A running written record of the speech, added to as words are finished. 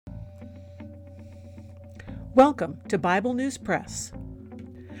Welcome to Bible News Press.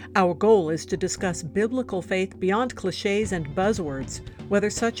 Our goal is to discuss biblical faith beyond cliches and buzzwords, whether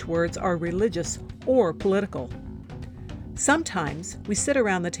such words are religious or political. Sometimes we sit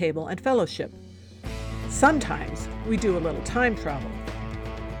around the table and fellowship. Sometimes we do a little time travel.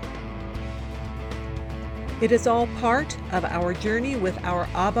 It is all part of our journey with our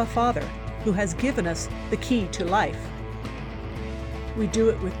Abba Father, who has given us the key to life. We do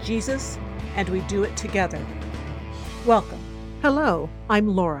it with Jesus, and we do it together. Welcome. Hello, I'm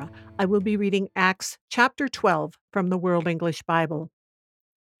Laura. I will be reading Acts chapter 12 from the World English Bible.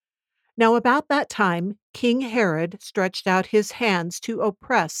 Now about that time, King Herod stretched out his hands to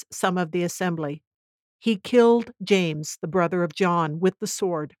oppress some of the assembly. He killed James, the brother of John, with the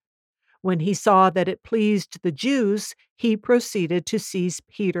sword. When he saw that it pleased the Jews, he proceeded to seize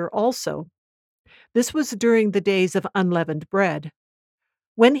Peter also. This was during the days of unleavened bread.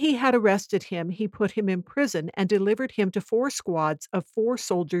 When he had arrested him, he put him in prison and delivered him to 4 squads of 4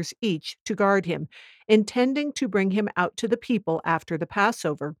 soldiers each to guard him, intending to bring him out to the people after the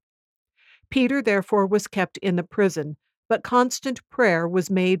Passover. Peter therefore was kept in the prison, but constant prayer was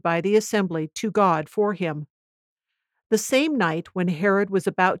made by the assembly to God for him. The same night when Herod was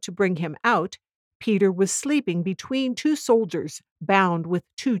about to bring him out, Peter was sleeping between 2 soldiers, bound with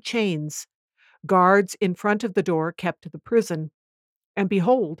 2 chains. Guards in front of the door kept the prison. And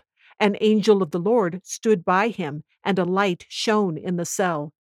behold, an angel of the Lord stood by him, and a light shone in the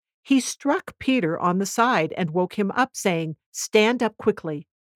cell. He struck Peter on the side and woke him up, saying, "Stand up quickly."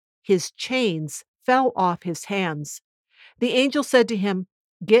 His chains fell off his hands. The angel said to him,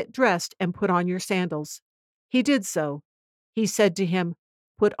 "Get dressed and put on your sandals." He did so. He said to him,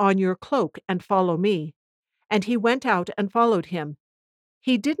 "Put on your cloak and follow me." And he went out and followed him.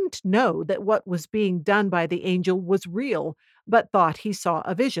 He didn't know that what was being done by the angel was real, but thought he saw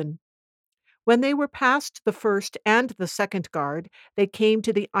a vision. When they were past the first and the second guard, they came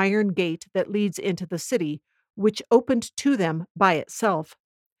to the iron gate that leads into the city, which opened to them by itself.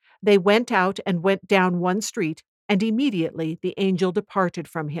 They went out and went down one street, and immediately the angel departed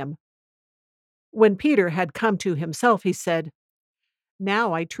from him. When Peter had come to himself, he said,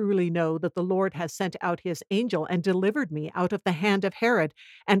 "Now I truly know that the Lord has sent out his angel and delivered me out of the hand of Herod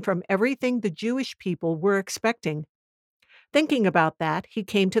and from everything the Jewish people were expecting." Thinking about that, he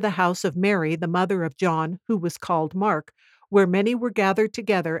came to the house of Mary, the mother of John, who was called Mark, where many were gathered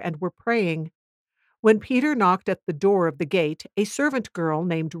together and were praying. When Peter knocked at the door of the gate, a servant girl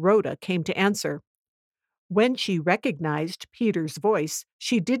named Rhoda came to answer. When she recognized Peter's voice,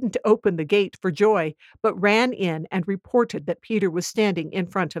 she didn't open the gate for joy, but ran in and reported that Peter was standing in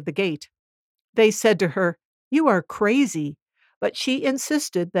front of the gate. They said to her, "You are crazy." But she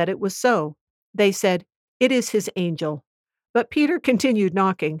insisted that it was so. They said, "It is his angel." But Peter continued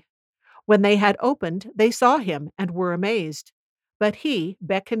knocking. When they had opened, they saw him and were amazed. But he,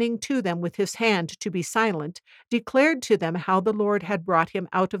 beckoning to them with his hand to be silent, declared to them how the Lord had brought him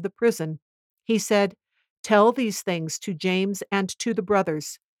out of the prison. He said, "Tell these things to James and to the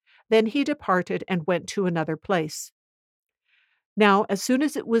brothers." Then he departed and went to another place. Now, as soon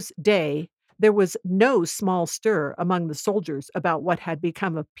as it was day, there was no small stir among the soldiers about what had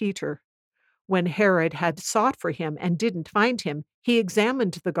become of Peter. When Herod had sought for him and didn't find him, he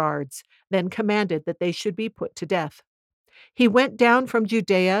examined the guards, then commanded that they should be put to death. He went down from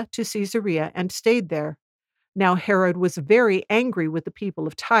Judea to Caesarea and stayed there. Now Herod was very angry with the people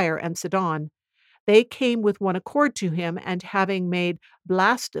of Tyre and Sidon. They came with one accord to him, and having made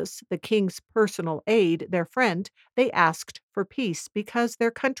Blastus, the king's personal aide, their friend, they asked for peace, because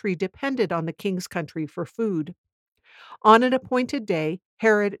their country depended on the king's country for food. On an appointed day,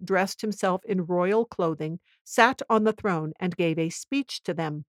 Herod dressed himself in royal clothing, sat on the throne, and gave a speech to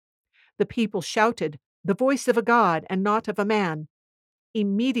them. The people shouted, "The voice of a god and not of a man."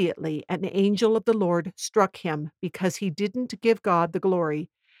 Immediately an angel of the Lord struck him, because he didn't give God the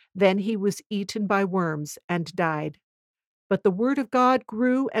glory. Then he was eaten by worms and died. But the word of God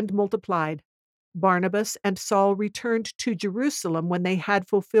grew and multiplied. Barnabas and Saul returned to Jerusalem when they had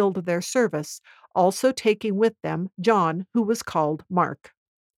fulfilled their service, also taking with them John, who was called Mark.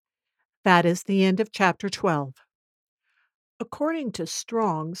 That is the end of chapter 12. According to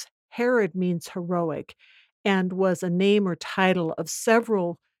Strong's, Herod means heroic and was a name or title of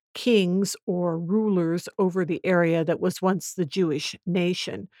several kings or rulers over the area that was once the Jewish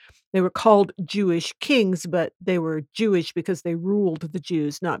nation. They were called Jewish kings, but they were Jewish because they ruled the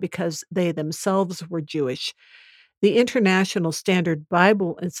Jews, not because they themselves were Jewish. The International Standard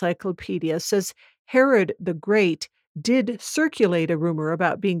Bible Encyclopedia says Herod the Great did circulate a rumor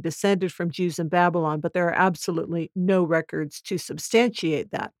about being descended from Jews in Babylon, but there are absolutely no records to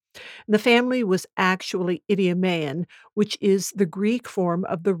substantiate that. The family was actually Idumean, which is the Greek form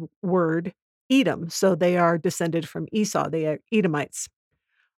of the word Edom. So they are descended from Esau. They are Edomites.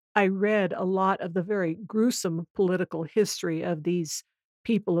 I read a lot of the very gruesome political history of these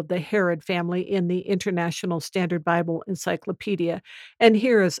people of the Herod family in the International Standard Bible Encyclopedia. And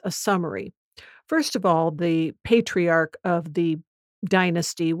here is a summary. First of all, the patriarch of the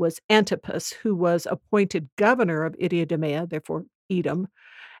dynasty was Antipas, who was appointed governor of Idumea, therefore Edom.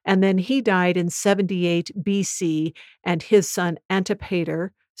 And then he died in 78 BC, and his son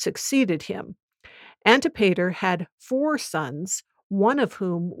Antipater succeeded him. Antipater had 4 sons, one of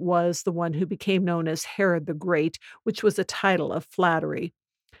whom was the one who became known as Herod the Great, which was a title of flattery.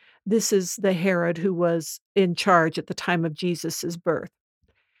 This is the Herod who was in charge at the time of Jesus' birth.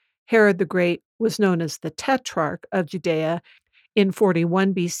 Herod the Great was known as the Tetrarch of Judea in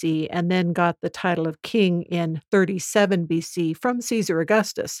 41 BC and then got the title of king in 37 BC from Caesar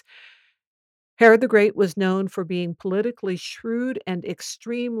Augustus. Herod the Great was known for being politically shrewd and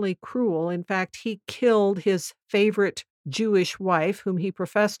extremely cruel. In fact, he killed his favorite Jewish wife, whom he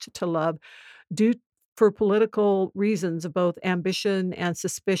professed to love, due for political reasons of both ambition and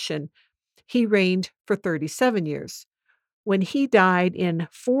suspicion. He reigned for 37 years. When he died in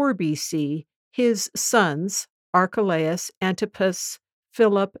 4 BC, his sons, Archelaus, Antipas,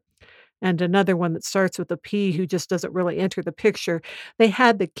 Philip, and another one that starts with a P who just doesn't really enter the picture. They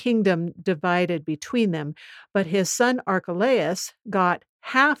had the kingdom divided between them, but his son Archelaus got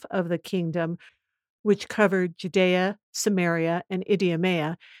half of the kingdom, which covered Judea, Samaria, and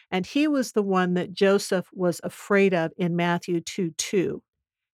Idumea, and he was the one that Joseph was afraid of in Matthew 2:2.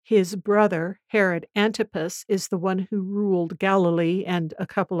 His brother, Herod Antipas, is the one who ruled Galilee and a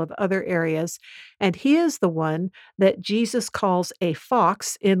couple of other areas, and he is the one that Jesus calls a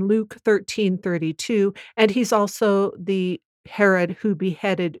fox in Luke 13:32, and he's also the Herod who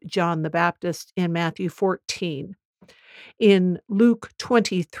beheaded John the Baptist in Matthew 14. In Luke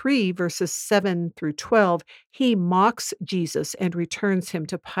 23, verses 7 through 12, he mocks Jesus and returns him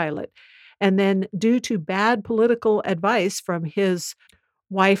to Pilate. And then, due to bad political advice from his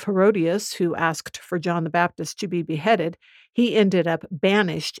wife Herodias, who asked for John the Baptist to be beheaded, he ended up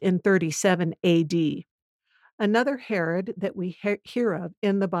banished in 37 AD. Another Herod that we hear of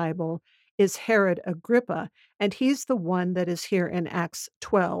in the Bible is Herod Agrippa, and he's the one that is here in Acts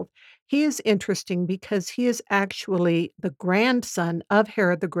 12. He is interesting because he is actually the grandson of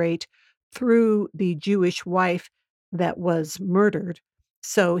Herod the Great through the Jewish wife that was murdered.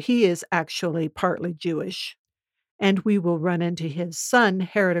 So he is actually partly Jewish. And we will run into his son,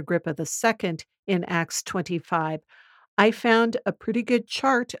 Herod Agrippa II, in Acts 25. I found a pretty good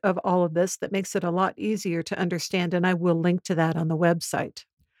chart of all of this that makes it a lot easier to understand, and I will link to that on the website.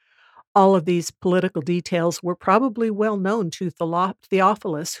 All of these political details were probably well known to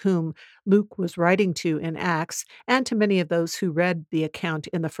Theophilus, whom Luke was writing to in Acts, and to many of those who read the account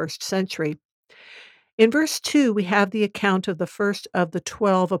in the first century. In verse 2, we have the account of the first of the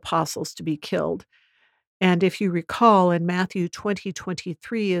 12 apostles to be killed. And if you recall, in Matthew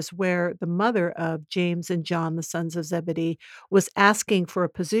 20:23 is where the mother of James and John, the sons of Zebedee, was asking for a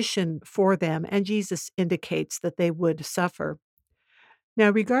position for them, and Jesus indicates that they would suffer.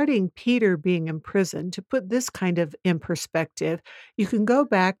 Now, regarding Peter being imprisoned, to put this kind of in perspective, you can go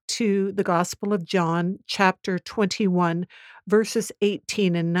back to the Gospel of John, chapter 21, verses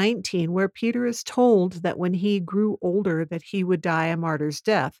 18 and 19, where Peter is told that when he grew older that he would die a martyr's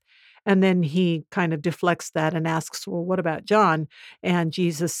death. And then he kind of deflects that and asks, "Well, what about John?" And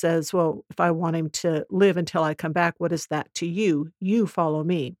Jesus says, "Well, if I want him to live until I come back, what is that to you? You follow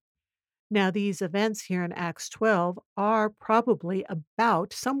me." Now, these events here in Acts 12 are probably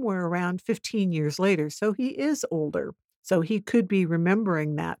about somewhere around 15 years later, so he is older. So he could be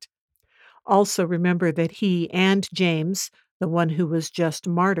remembering that. Also, remember that he and James, the one who was just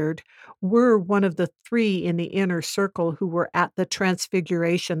martyred, were one of the 3 in the inner circle who were at the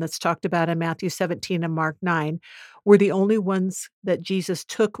transfiguration that's talked about in Matthew 17 and Mark 9, were the only ones that Jesus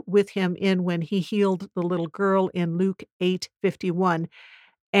took with him in when he healed the little girl in Luke 8:51,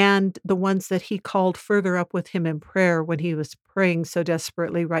 and the ones that he called further up with him in prayer when he was praying so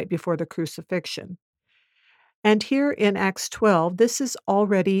desperately right before the crucifixion. And here in Acts 12, this is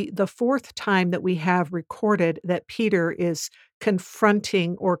already the 4th time that we have recorded that Peter is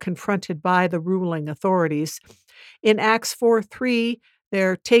confronting or confronted by the ruling authorities. In Acts 4:3,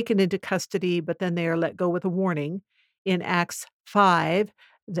 they're taken into custody, but then they are let go with a warning. In Acts 5,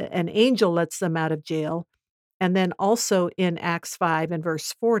 an angel lets them out of jail. And then also in Acts 5 and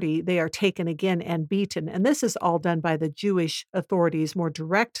verse 40, they are taken again and beaten. And this is all done by the Jewish authorities more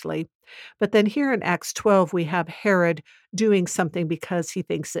directly. But then here in Acts 12, we have Herod doing something because he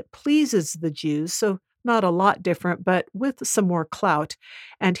thinks it pleases the Jews. So not a lot different, but with some more clout.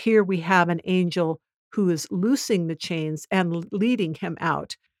 And here we have an angel who is loosing the chains and leading him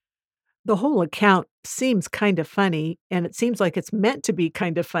out. The whole account seems kind of funny, and it seems like it's meant to be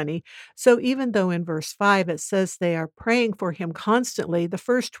kind of funny. So even though in verse 5 it says they are praying for him constantly, the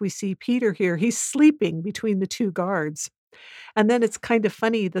first we see Peter here, he's sleeping between the two guards. And then it's kind of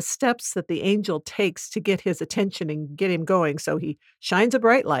funny the steps that the angel takes to get his attention and get him going. So he shines a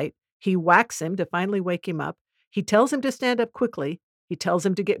bright light, he whacks him to finally wake him up. He tells him to stand up quickly. He tells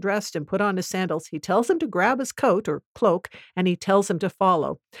him to get dressed and put on his sandals. He tells him to grab his coat or cloak, and he tells him to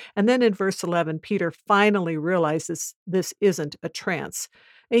follow. And then in verse 11, Peter finally realizes this isn't a trance.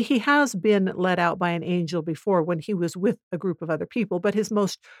 He has been led out by an angel before when he was with a group of other people, but his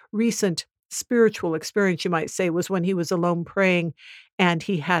most recent spiritual experience, you might say, was when he was alone praying and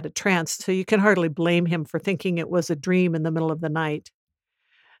he had a trance. So you can hardly blame him for thinking it was a dream in the middle of the night.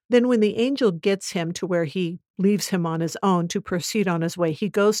 Then, when the angel gets him to where he leaves him on his own to proceed on his way, he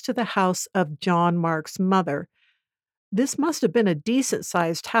goes to the house of John Mark's mother. This must have been a decent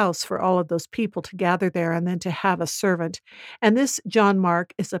sized house for all of those people to gather there and then to have a servant. And this John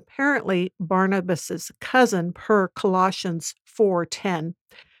Mark is apparently Barnabas's cousin per Colossians 4:10,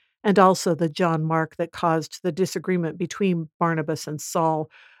 and also the John Mark that caused the disagreement between Barnabas and Saul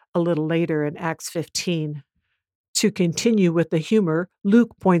a little later in Acts 15. To continue with the humor,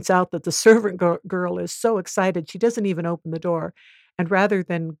 Luke points out that the servant girl is so excited she doesn't even open the door. And rather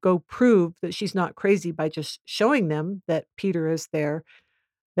than go prove that she's not crazy by just showing them that Peter is there,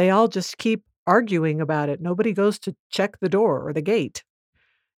 they all just keep arguing about it. Nobody goes to check the door or the gate.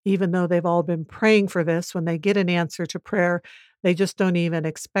 Even though they've all been praying for this, when they get an answer to prayer, they just don't even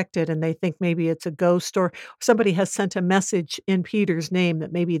expect it, and they think maybe it's a ghost or somebody has sent a message in Peter's name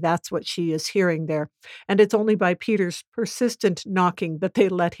that maybe that's what she is hearing there. And it's only by Peter's persistent knocking that they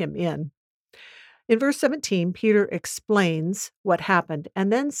let him in. In verse 17, Peter explains what happened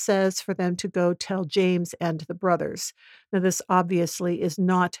and then says for them to go tell James and the brothers. Now, this obviously is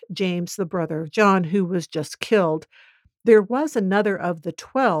not James, the brother of John, who was just killed. There was another of the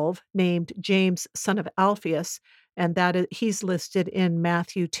 12 named James, son of Alphaeus, and he's listed in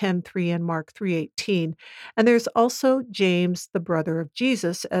Matthew 10:3 and Mark 3:18. And there's also James, the brother of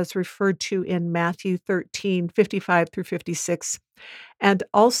Jesus, as referred to in Matthew 13:55 through 56, and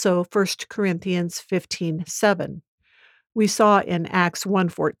also 1 Corinthians 15:7. We saw in Acts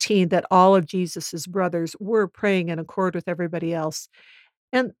 1:14 that all of Jesus's brothers were praying in accord with everybody else.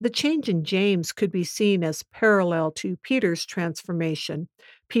 And the change in James could be seen as parallel to Peter's transformation.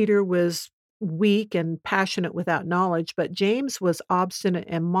 Peter was weak and passionate without knowledge, but James was obstinate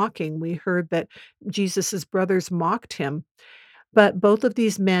and mocking. We heard that Jesus' brothers mocked him. But both of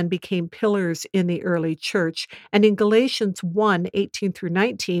these men became pillars in the early church. And in Galatians 1:18 through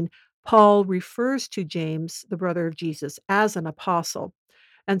 19, Paul refers to James, the brother of Jesus, as an apostle.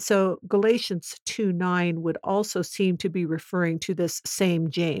 And so Galatians 2:9 would also seem to be referring to this same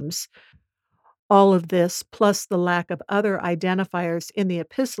James. All of this, plus the lack of other identifiers in the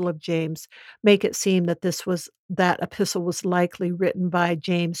epistle of James, make it seem that that epistle was likely written by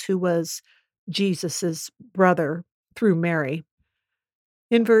James, who was Jesus's brother through Mary.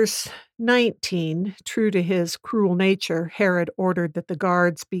 In verse 19, true to his cruel nature, Herod ordered that the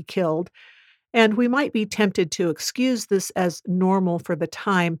guards be killed. And we might be tempted to excuse this as normal for the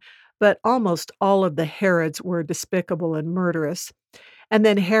time, but almost all of the Herods were despicable and murderous. And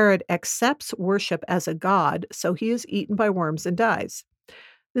then Herod accepts worship as a god, so he is eaten by worms and dies.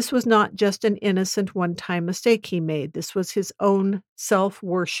 This was not just an innocent one time mistake he made. This was his own self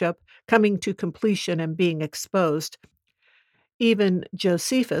worship coming to completion and being exposed. Even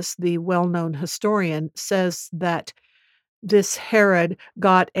Josephus, the well known historian, says that this Herod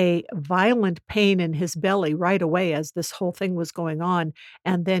got a violent pain in his belly right away as this whole thing was going on,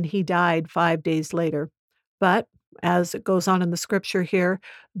 and then he died 5 days later. But as it goes on in the scripture here,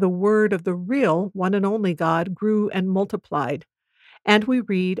 the word of the real, one and only God grew and multiplied. And we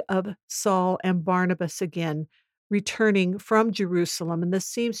read of Saul and Barnabas again returning from Jerusalem, and this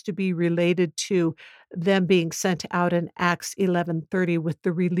seems to be related to them being sent out in Acts 11:30 with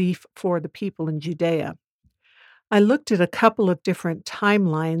the relief for the people in Judea. I looked at a couple of different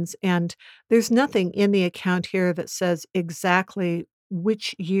timelines, and there's nothing in the account here that says exactly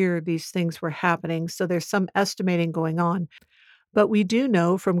which year these things were happening, so there's some estimating going on. But we do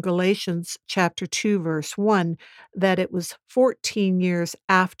know from Galatians chapter 2, verse 1, that it was 14 years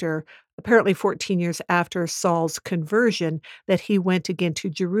after, apparently 14 years after Saul's conversion, that he went again to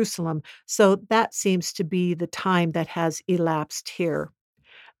Jerusalem. So that seems to be the time that has elapsed here.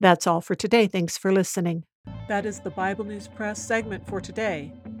 That's all for today. Thanks for listening. That is the Bible News Press segment for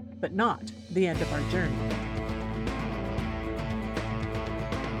today, but not the end of our journey.